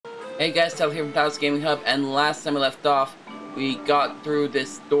Hey guys, Tyler here from Tyler's Gaming Hub, and last time we left off, we got through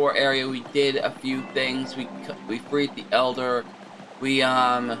this door area. We did a few things. We freed the Elder. We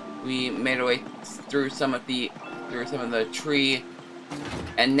made our way through some of the tree,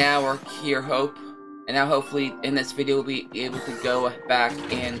 and now we're here. And now hopefully in this video we'll be able to go back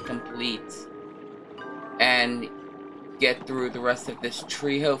and complete and get through the rest of this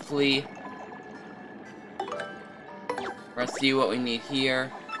tree. Hopefully, we're gonna see what we need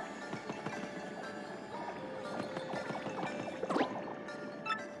here.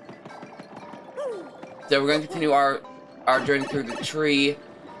 So we're going to continue our journey through the tree,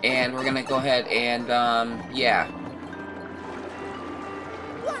 and we're going to go ahead and, yeah.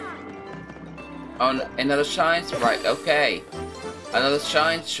 Oh, another shine sprite, okay. Another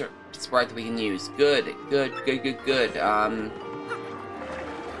shine sprite that we can use. Good.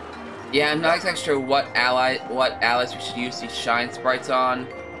 Yeah, I'm not exactly sure what allies we should use these shine sprites on.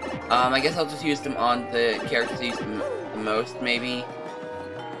 I guess I'll just use them on the characters that use them the most, maybe.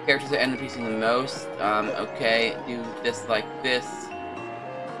 Characters that end up using the most. Okay, do this like this.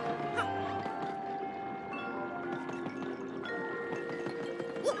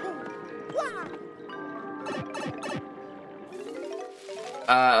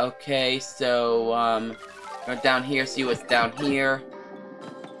 Okay, so, go down here, see what's down here.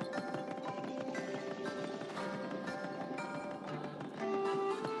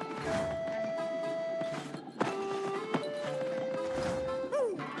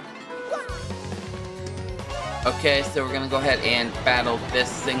 Okay, so we're gonna go ahead and battle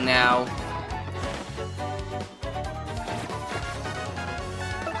this thing now.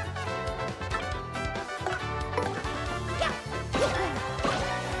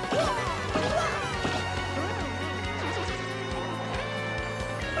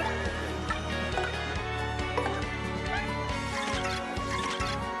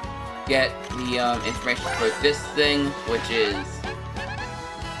 Get the information for this thing, which is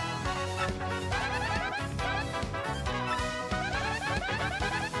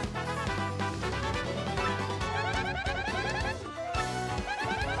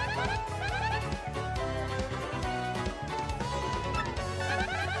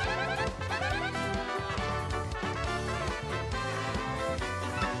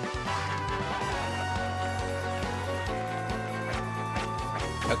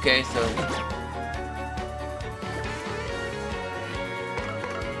okay, so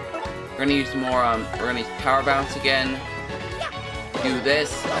we're gonna use more, we're gonna use power bounce again. Do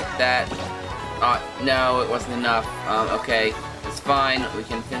this, like that. No, it wasn't enough. Okay, it's fine. We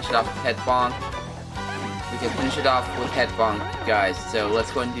can finish it off with head bonk. We can finish it off with head bonk, guys. So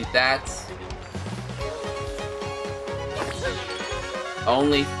let's go and do that.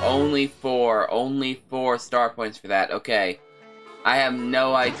 Only four star points for that. Okay. I have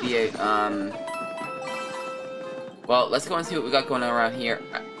no idea, well, let's go and see what we got going on around here.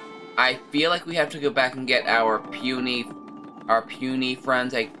 I feel like we have to go back and get our puny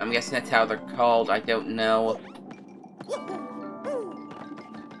friends. I'm guessing that's how they're called. I don't know.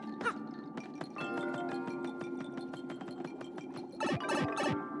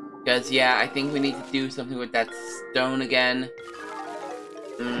 Because, yeah, I think we need to do something with that stone again.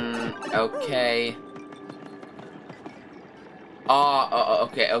 Okay. Oh,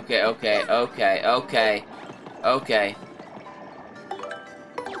 okay.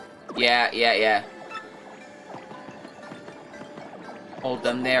 Yeah. Hold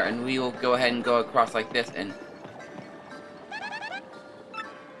them there, and we will go ahead and go across like this, and...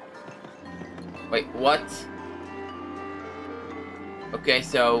 Wait, what? Okay,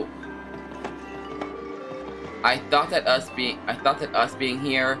 so... I thought that us being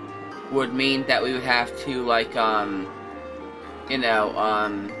here would mean that we would have to, like, you know,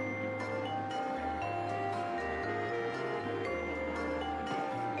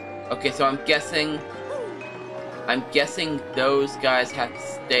 okay, so I'm guessing those guys have to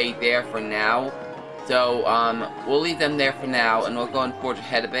stay there for now. So, we'll leave them there for now, and we'll go and forge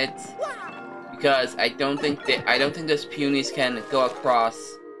ahead a bit. Because I don't think those punies can go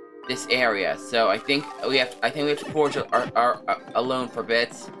across this area. So I think we have to forge our alone for a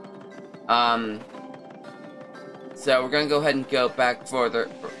bit. So we're gonna go ahead and go back further.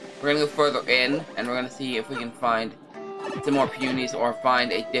 We're gonna go further in, and we're gonna see if we can find some more punies or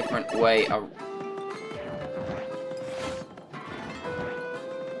find a different way. Oh,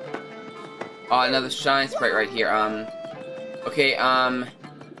 another shine sprite right here. Okay.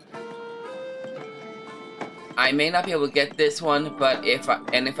 I may not be able to get this one, but if I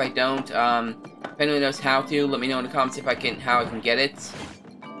don't, if anyone knows how to, let me know in the comments how I can get it.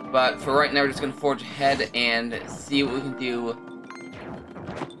 But for right now, we're just gonna forge ahead and see what we can do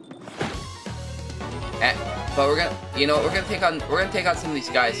But we're gonna, you know, we're gonna take on some of these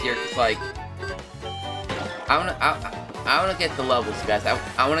guys here, cause like, I wanna get the levels, guys.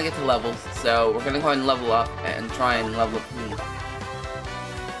 I wanna get the levels, so we're gonna go ahead and level up and try and level up Puni.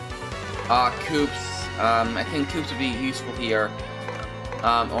 Coops. I think Coops would be useful here.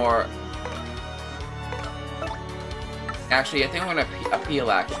 Or actually, I think I'm gonna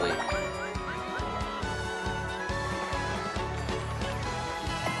appeal actually.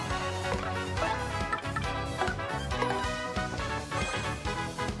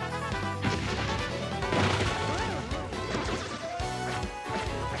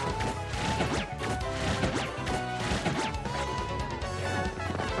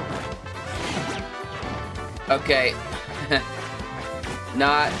 Okay.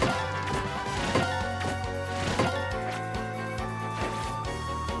 Not.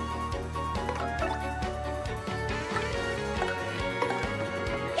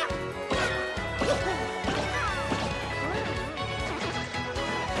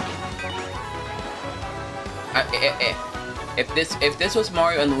 If this was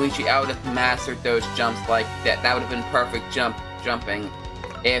Mario and Luigi, I would have mastered those jumps like that. That would have been perfect jumping.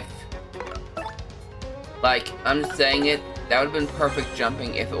 If, like, I'm just saying it, that would have been perfect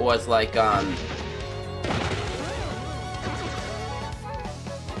jumping if it was like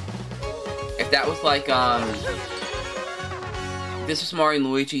if that was like this was Mario and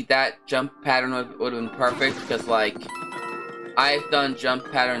Luigi, that jump pattern would have been perfect, because like I've done jump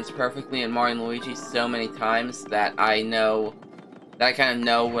patterns perfectly in Mario and Luigi so many times that I know that I kind of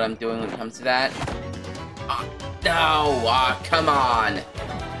know what I'm doing when it comes to that. No, come on.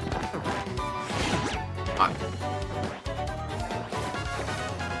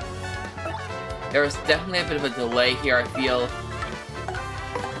 There's definitely a bit of a delay here, I feel.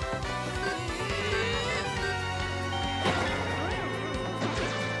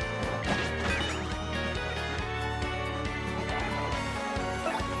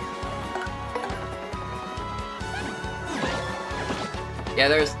 Yeah,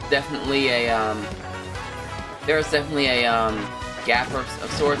 there's definitely a gap of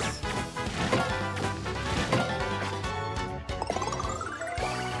sorts.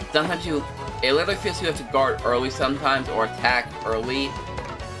 Sometimes it literally feels you have to guard early sometimes, or attack early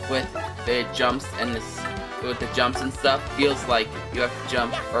with the jumps and with the jumps and stuff. Feels like you have to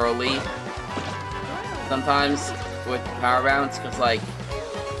jump early sometimes with power rounds, because like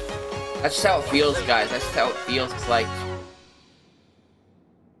that's just how it feels, guys. That's just how it feels. Cause like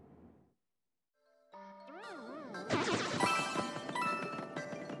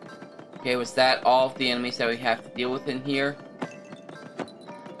okay, was that all of the enemies that we have to deal with in here?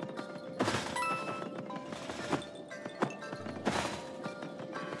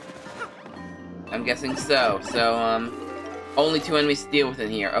 I'm guessing so. So, only 2 enemies to deal with in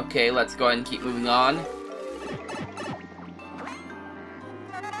here. Okay, let's go ahead and keep moving on.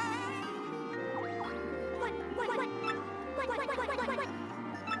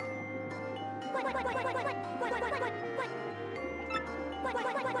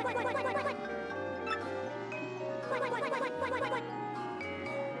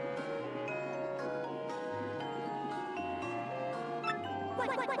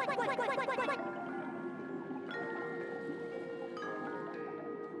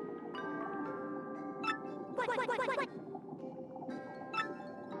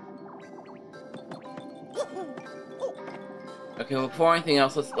 Okay, well, before anything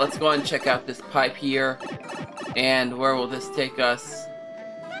else, let's go ahead and check out this pipe here. And where will this take us?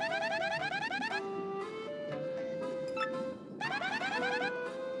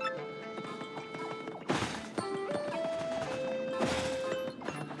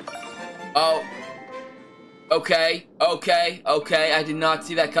 Oh. Okay, I did not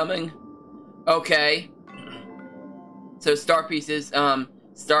see that coming. Okay. So star pieces can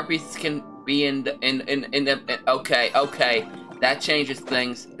be in the okay. That changes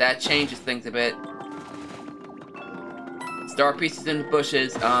things a bit. Star pieces in the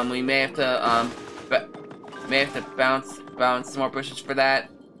bushes. We may have to bounce some more bushes for that.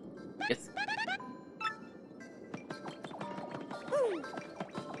 It's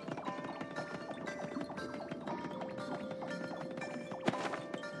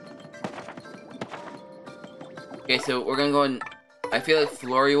okay, so we're gonna go and I feel like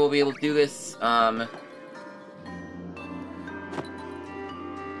Flurry will be able to do this.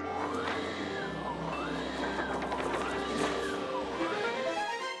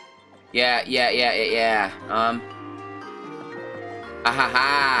 Yeah.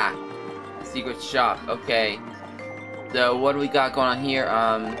 Ahaha! Secret shop. Okay. So what do we got going on here?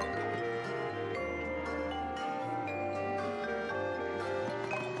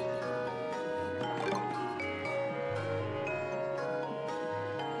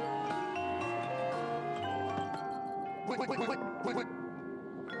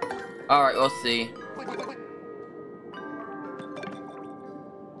 Alright, we'll see.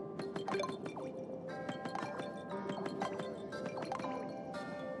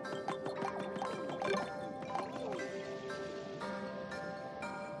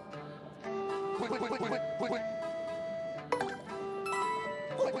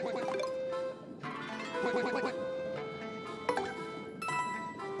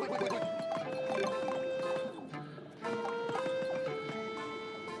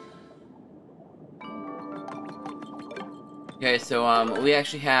 Okay, so, we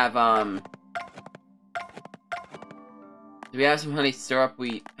actually have, do we have some honey syrup?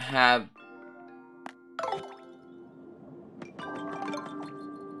 We have...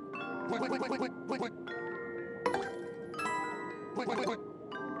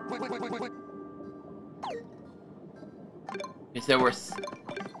 Okay, so we're...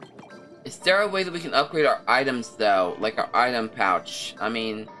 Is there a way that we can upgrade our items, though? Like our item pouch? I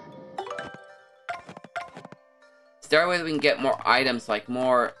mean... Is there a way that we can get more items, like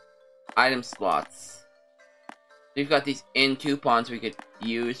more item slots? We've got these inn coupons we could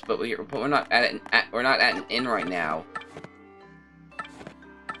use, but we're not at an inn right now.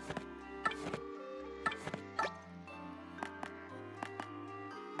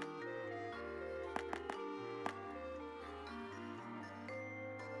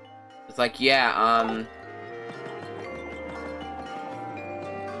 It's like, yeah,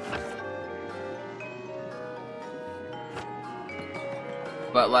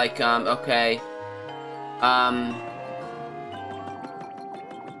 but like, okay.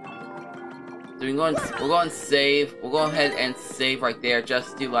 So we can we'll go and save. We'll go ahead and save right there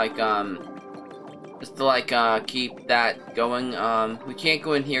just to like, keep that going. We can't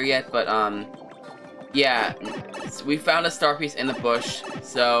go in here yet, but, yeah. So we found a star piece in the bush,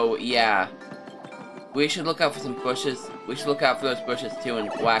 so, yeah. We should look out for some bushes. We should look out for those bushes, too, and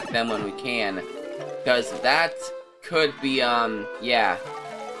whack them when we can. Because that could be, yeah.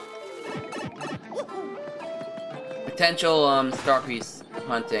 Potential, star piece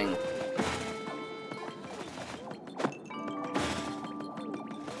hunting.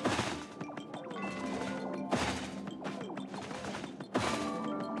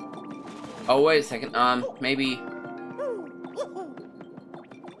 Oh, wait a second, maybe...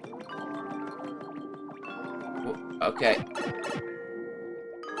 Okay.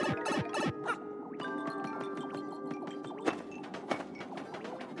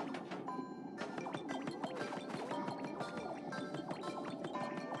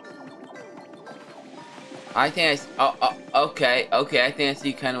 I think okay, I think I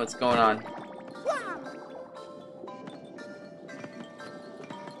see kind of what's going on.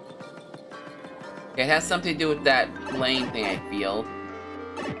 Okay, it has something to do with that plane thing, I feel.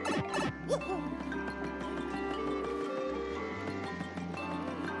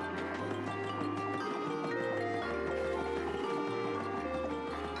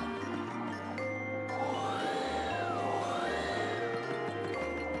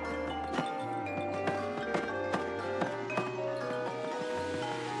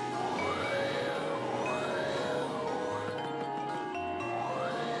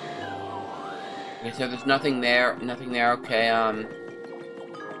 Okay, so there's nothing there, okay,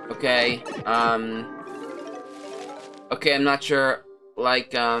 okay, okay, I'm not sure,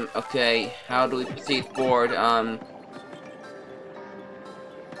 like, okay, how do we proceed forward, oh,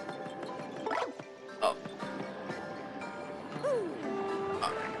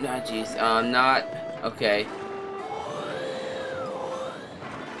 no, jeez, not, okay.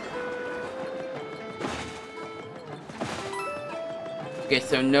 Okay,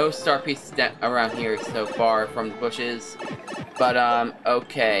 so no star piece around here so far from the bushes. But,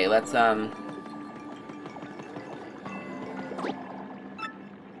 okay, let's,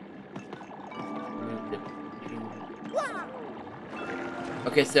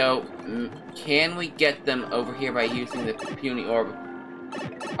 okay, so, can we get them over here by using the puny orb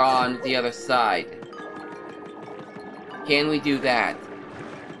on the other side? Can we do that?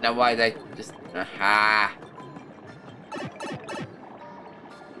 Now, why did I just... Aha!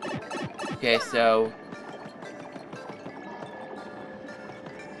 Okay, so...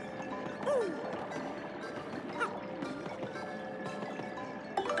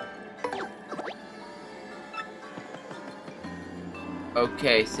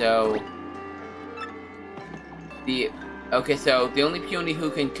 Okay, so... Okay, so the only puny who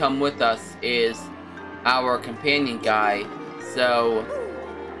can come with us is our companion guy, so...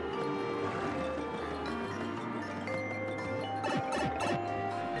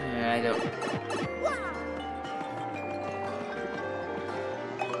 I don't...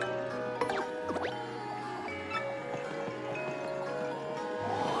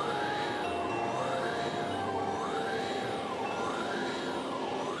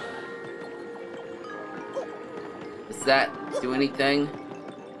 Does that do anything?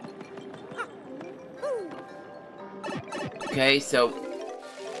 Okay, so...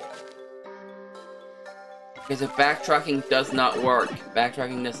 Okay, so backtracking does not work.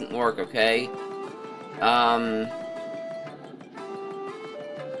 Backtracking doesn't work, okay?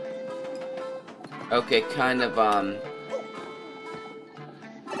 Okay, kind of,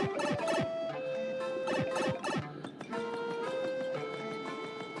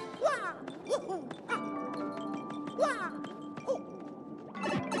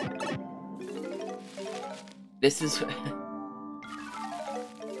 This is...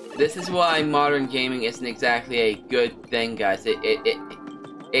 This is why modern gaming isn't exactly a good thing, guys.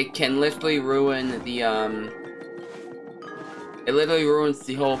 It can literally ruin the, It literally ruins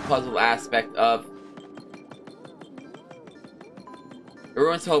the whole puzzle aspect of... It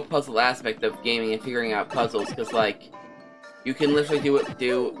ruins the whole puzzle aspect of gaming and figuring out puzzles, because, like, you can literally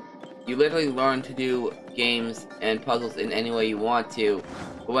you literally learn to do games and puzzles in any way you want to,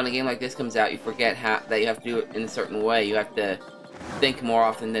 but when a game like this comes out, you forget that you have to do it in a certain way. You have to think more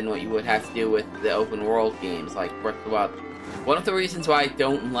often than what you would have to do with the open world games, like Breath of the Wild. One of the reasons why I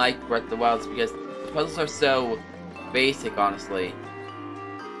don't like Breath of the Wild is because the puzzles are so basic, honestly.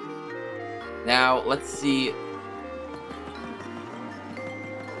 Now, let's see.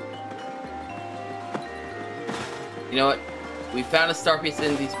 You know what? We found a star piece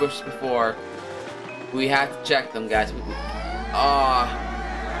in these bushes before. We have to check them, guys.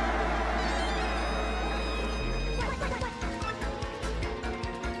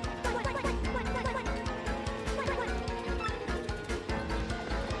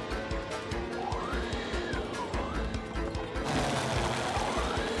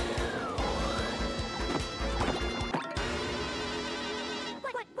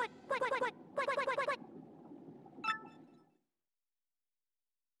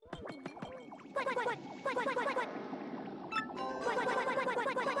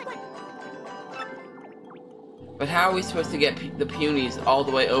 But how are we supposed to get the Punies all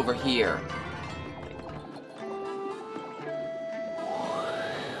the way over here?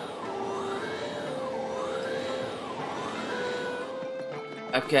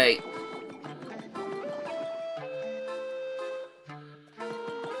 Okay.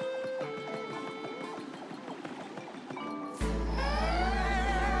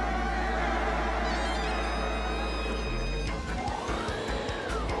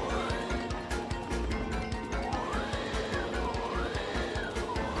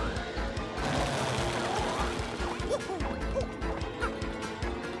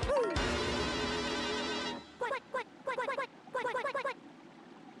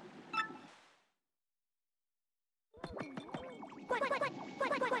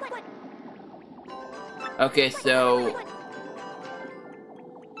 Okay, so...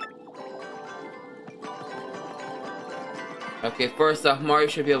 Okay, first off, Mario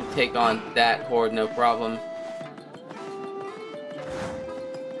should be able to take on that horde, no problem.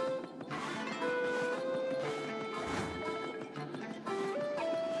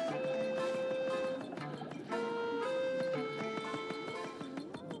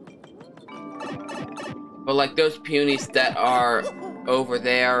 But like those Punies that are over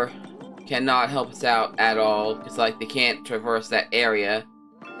there cannot help us out at all, because like they can't traverse that area.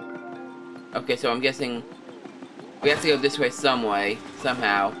 Okay, so I'm guessing we have to go this way some way,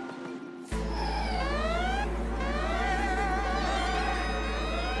 somehow.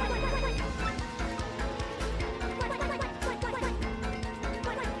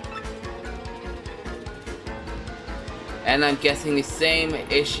 And I'm guessing the same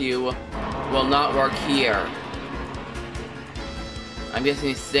issue will not work here. I'm guessing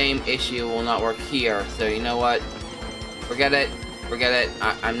the same issue will not work here, so you know what? Forget it. Forget it.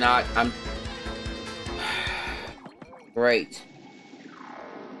 I'm... Great.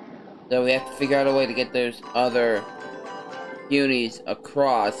 So we have to figure out a way to get those other Punies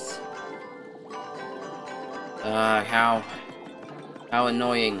across. How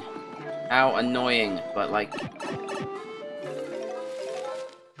annoying. How annoying, but like...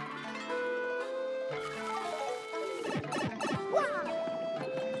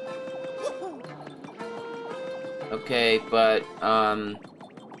 Okay, but,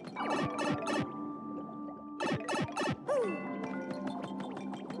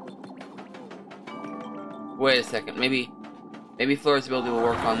 wait a second, maybe Flora's ability will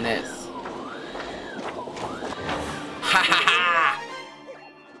work on this. Ha ha ha!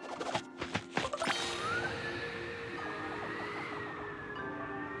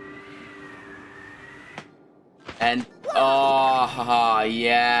 And, oh, haha,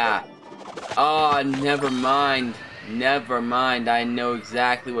 yeah. Oh, never mind. Never mind. I know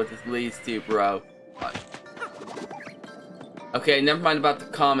exactly what this leads to, bro. Okay, never mind about the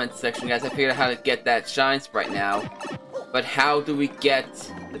comments section, guys. I figured out how to get that shine sprite now. But how do we get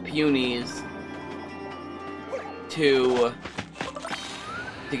the Punies to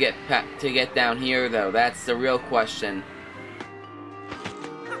get down here, though? That's the real question.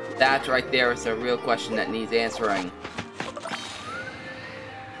 That right there is a real question that needs answering.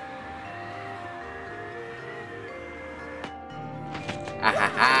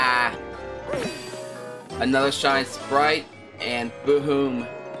 Ahaha! Another shine sprite, and boom!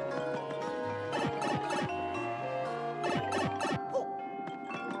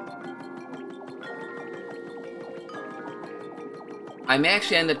 I may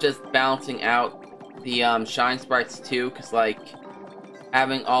actually end up just balancing out the shine sprites too, because like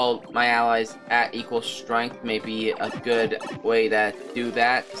having all my allies at equal strength may be a good way to do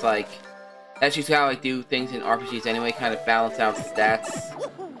that. It's like that's just how I do things in RPGs anyway, kind of balance out stats.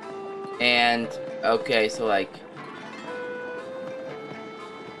 And okay, so like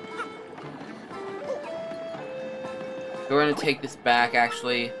we're gonna take this back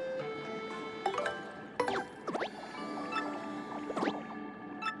actually.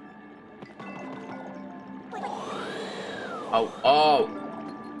 Oh,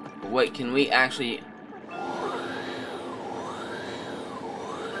 wait, can we actually...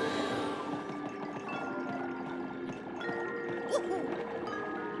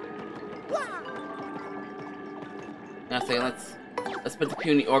 Now say let's put the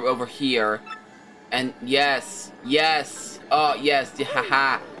puny orb over here. And yes, oh yes,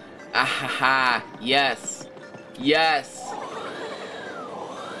 haha, ahaha, yes,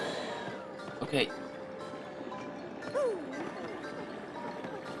 okay.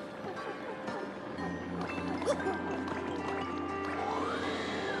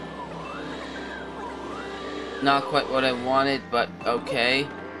 Not quite what I wanted, but okay.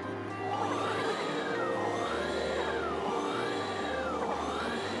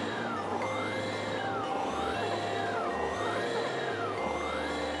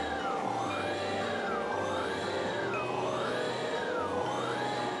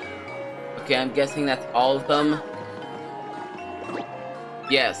 Okay, I'm guessing that's all of them.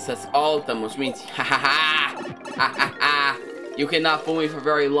 Yes, that's all of them, which means ha ha ha! Ha ha ha! You cannot fool me for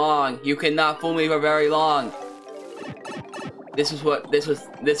very long. You cannot fool me for very long. This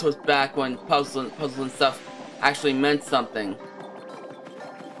was back when puzzle and stuff actually meant something.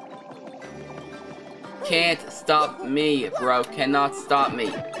 Can't stop me, bro. Cannot stop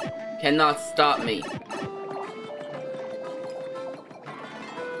me. Cannot stop me.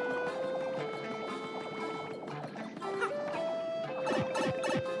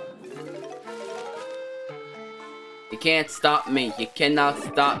 You can't stop me. You cannot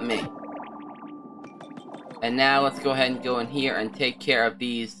stop me. And now let's go ahead and go in here and take care of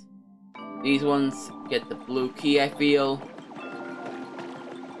these ones. Get the blue key, I feel.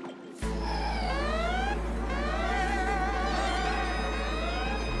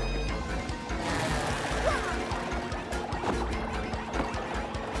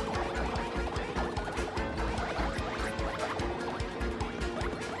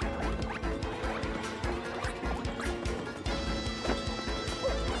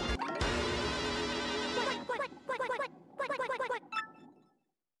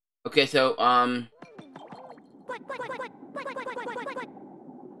 Okay, so,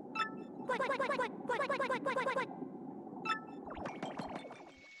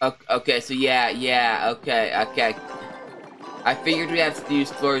 okay, so yeah, okay. I figured we have to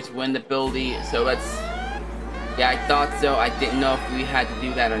use Flurry's wind ability, so let's... Yeah, I thought so. I didn't know if we had to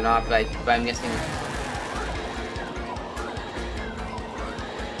do that or not, but I'm guessing...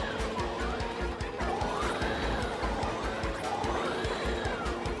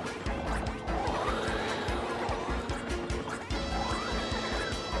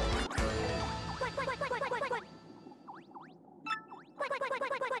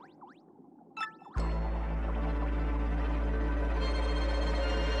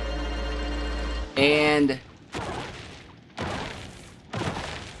 And...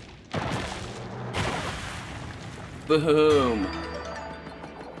 boom!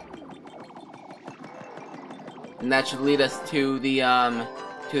 And that should lead us to the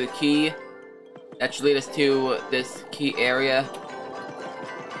key. That should lead us to this key area.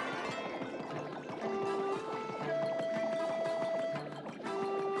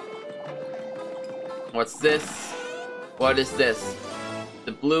 What's this? What is this?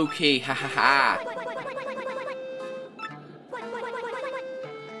 The blue key, ha ha ha!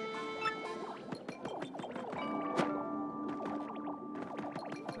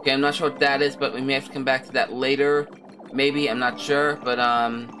 Okay, I'm not sure what that is, but we may have to come back to that later. Maybe, I'm not sure, but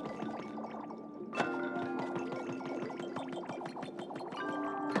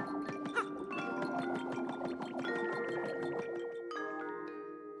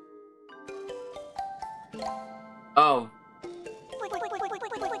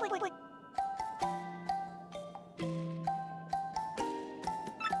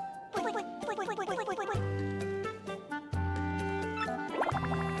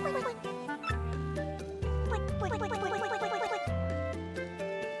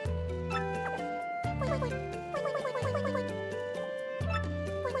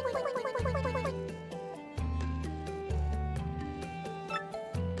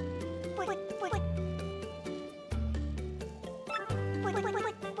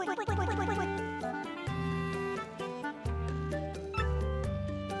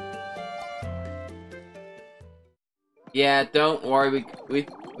Yeah, don't worry.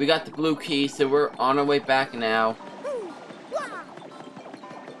 We got the blue key, so we're on our way back now.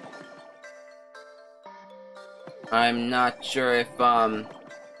 I'm not sure if you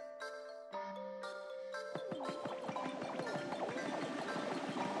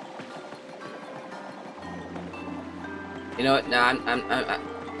know what? Nah,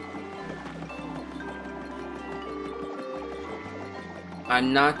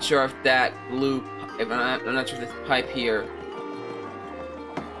 I'm not sure if that blue. If I'm not sure if this pipe here.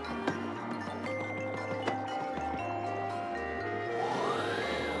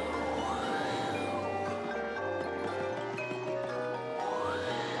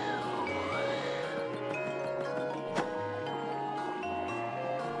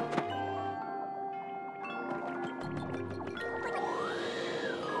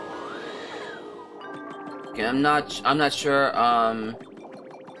 Okay, I'm not sure.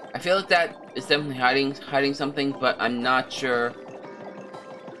 I feel like that is definitely hiding something, but I'm not sure.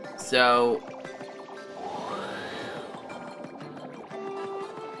 So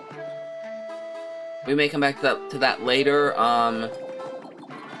we may come back to that later,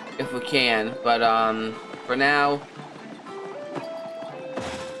 if we can. But for now,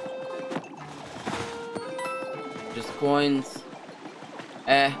 just coins.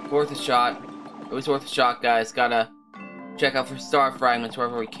 Worth a shot. It was worth a shot, guys. Gotta check out for star fragments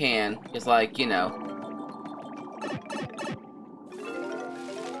wherever we can, because, like, you know.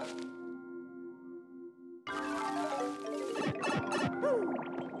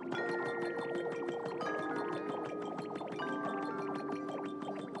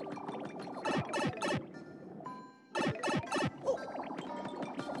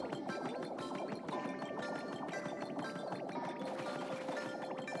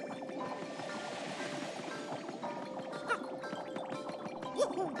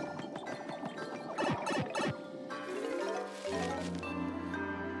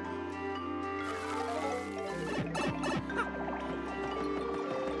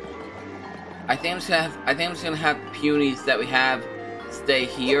 I think I'm just gonna have the Punies that we have stay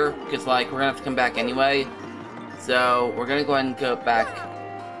here, because, like, we're gonna have to come back anyway. So we're gonna go ahead and go back.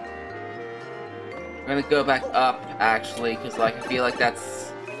 We're gonna go back up, actually, because, like, I feel like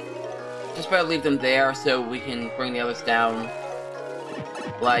that's just better leave them there so we can bring the others down,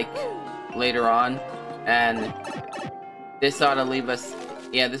 like, later on. And this ought to leave us.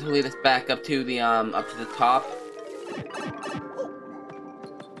 Yeah, this will lead us back up to the top.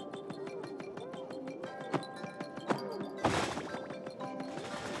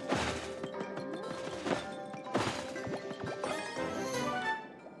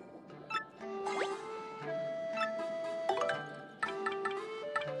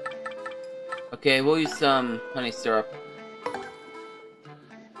 Okay, we'll use some honey syrup.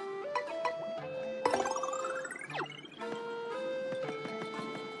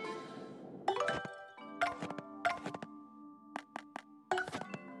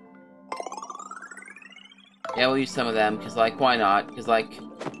 Yeah, we'll use some of them, because, like, why not? Because, like...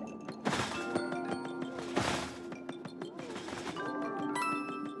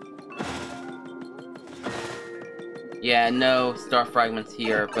 Yeah, no star fragments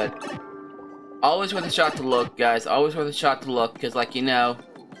here, but... always worth a shot to look, guys. Always worth a shot to look, because, like, you know...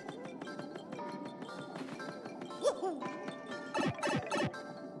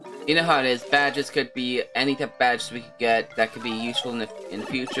 you know how it is. Badges could be any type of badges we could get that could be useful in the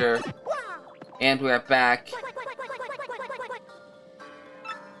future. And we're back.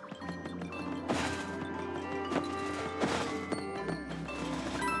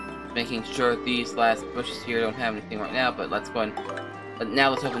 Making sure these last bushes here don't have anything right now, but let's go and... but now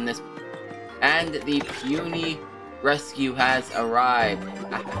let's open this. And the Puny rescue has arrived.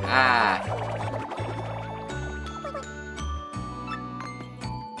 Ah.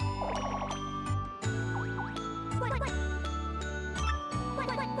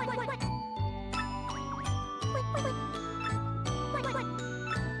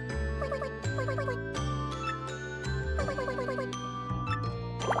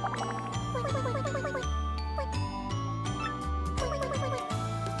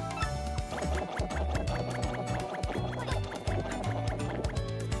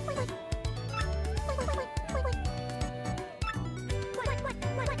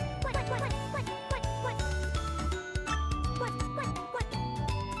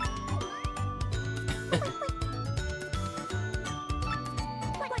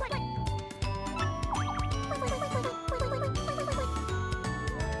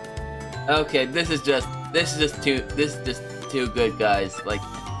 Okay, this is just too good, guys. Like,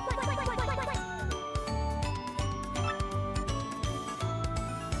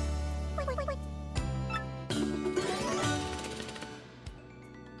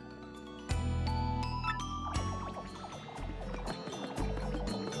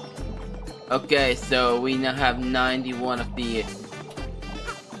 Okay, so we now have 91 of the...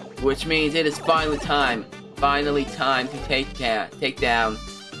 Which means it is finally time to take down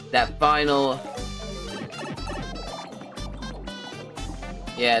that final...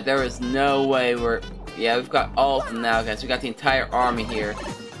 Yeah, there is no way we're... Yeah, we've got all of them now, guys. We got the entire army here.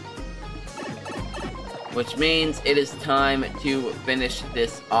 Which means it is time to finish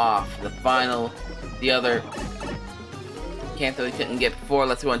this off. The other camp that we couldn't get before.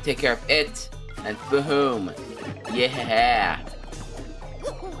 Let's go and take care of it. And boom. Yeah.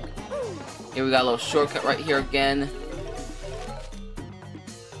 Here we got a little shortcut right here again.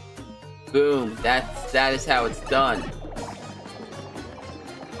 Boom. That is how it's done.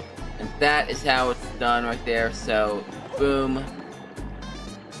 And that is how it's done right there. So, boom.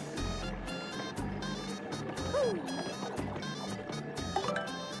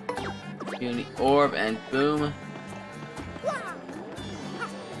 Puni orb and boom.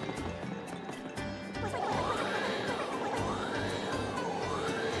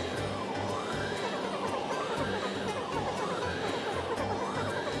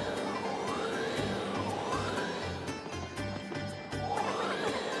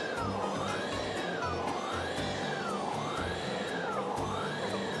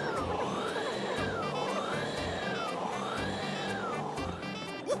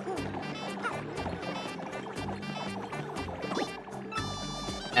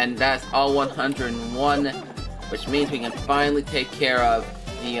 And that's all 101, which means we can finally take care of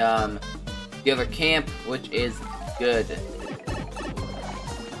the other camp, which is good.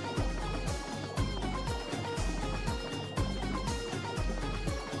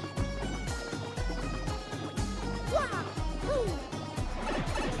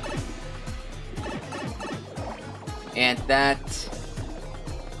 And that...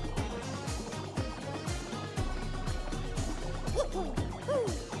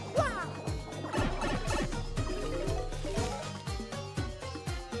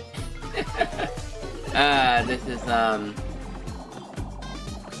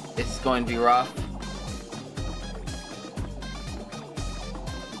 this is going to be rough.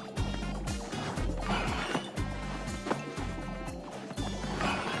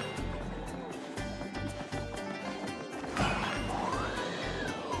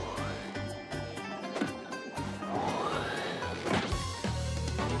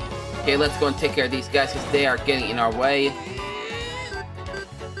 Okay, let's go and take care of these guys because they are getting in our way.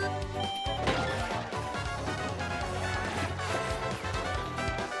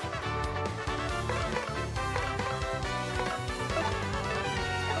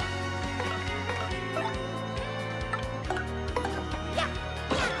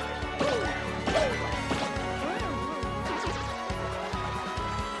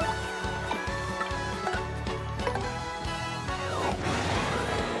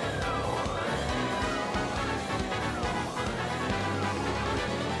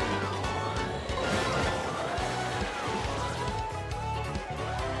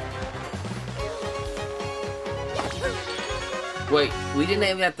 Wait, we didn't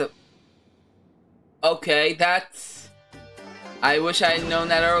even have to... Okay, that's... I wish I had known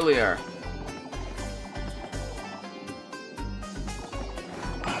that earlier.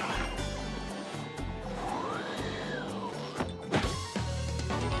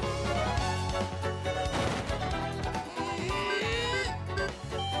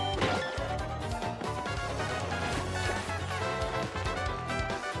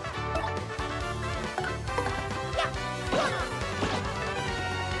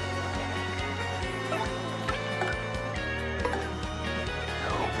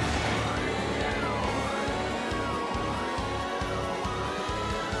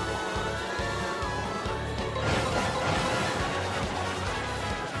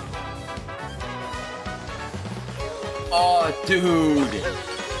 Oh, dude.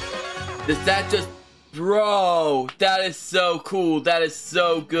 Does that just... Bro, that is so cool. That is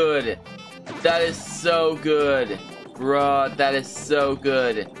so good. That is so good. Bro, that is so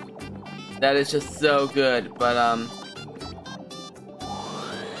good. That is just so good. But,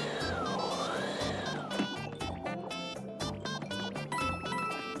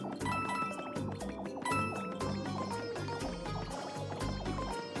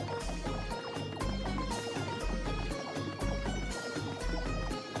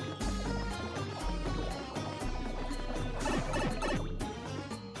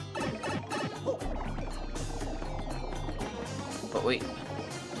 wait.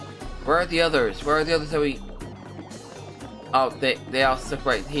 Where are the others? Where are the others that we... Oh, they all stuck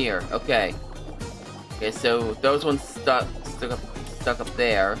right here. Okay. Okay, so those ones stuck up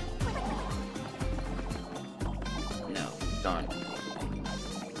there. No, darn.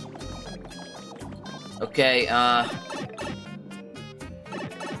 Okay,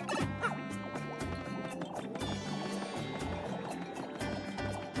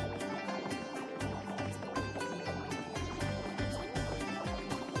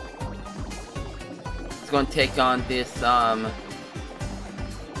 it's gonna take on this,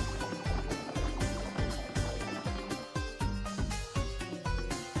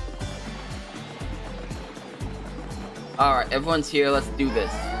 Alright, everyone's here, let's do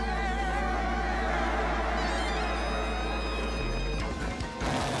this.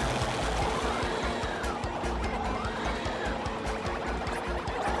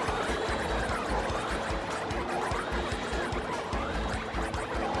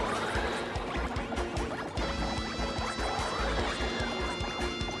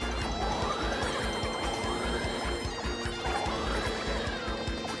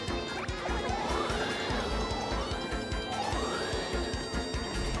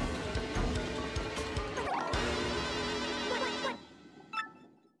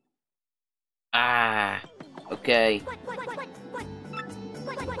 Okay.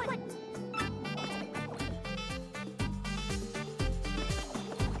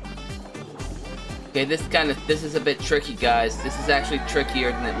 Okay, this is a bit tricky, guys. This is actually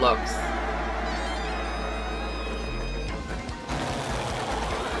trickier than it looks.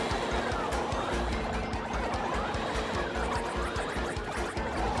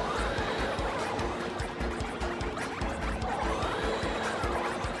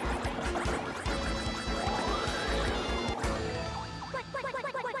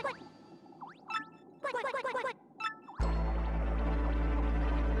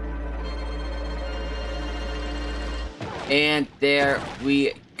 And there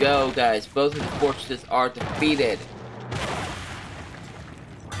we go, guys. Both of the fortresses are defeated.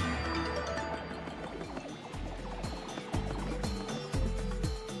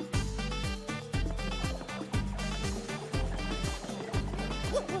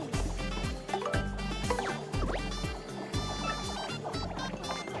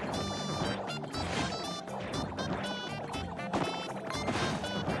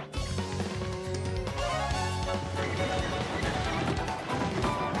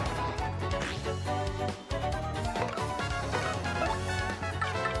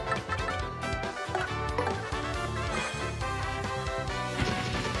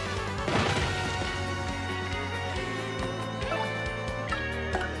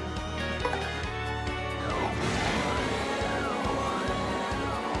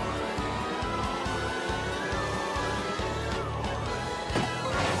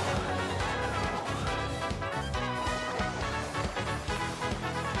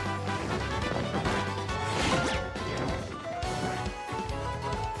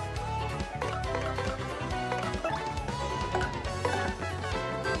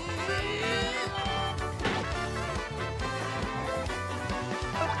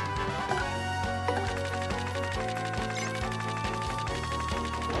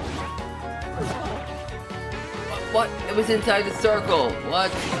 What? It was inside the circle.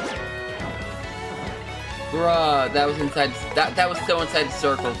 What? Bruh, that was inside. That was so inside the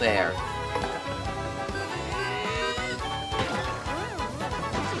circle there.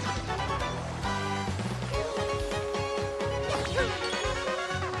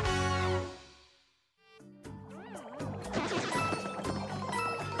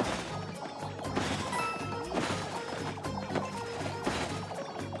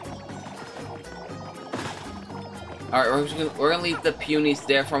 Alright, we're gonna leave the Punies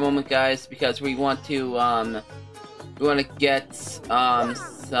there for a moment, guys, because we want to get we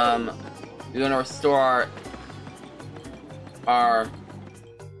want to restore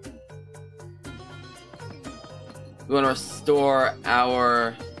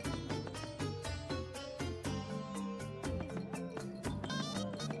our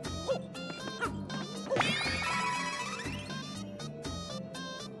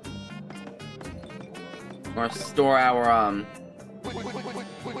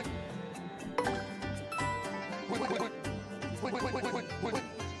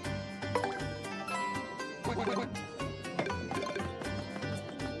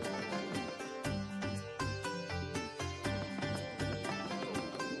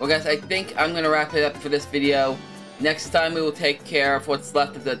Well, guys, I think I'm gonna wrap it up for this video. Next time we will take care of what's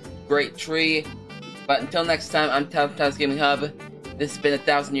left of the Great Tree. But until next time, I'm Talented Gaming Hub. This has been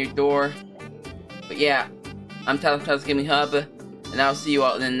 1000-Year Door. But yeah, I'm Talented Gaming Hub, and I'll see you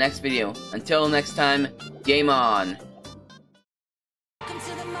all in the next video. Until next time, game on! Welcome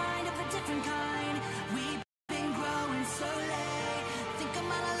to the mind of a different kind.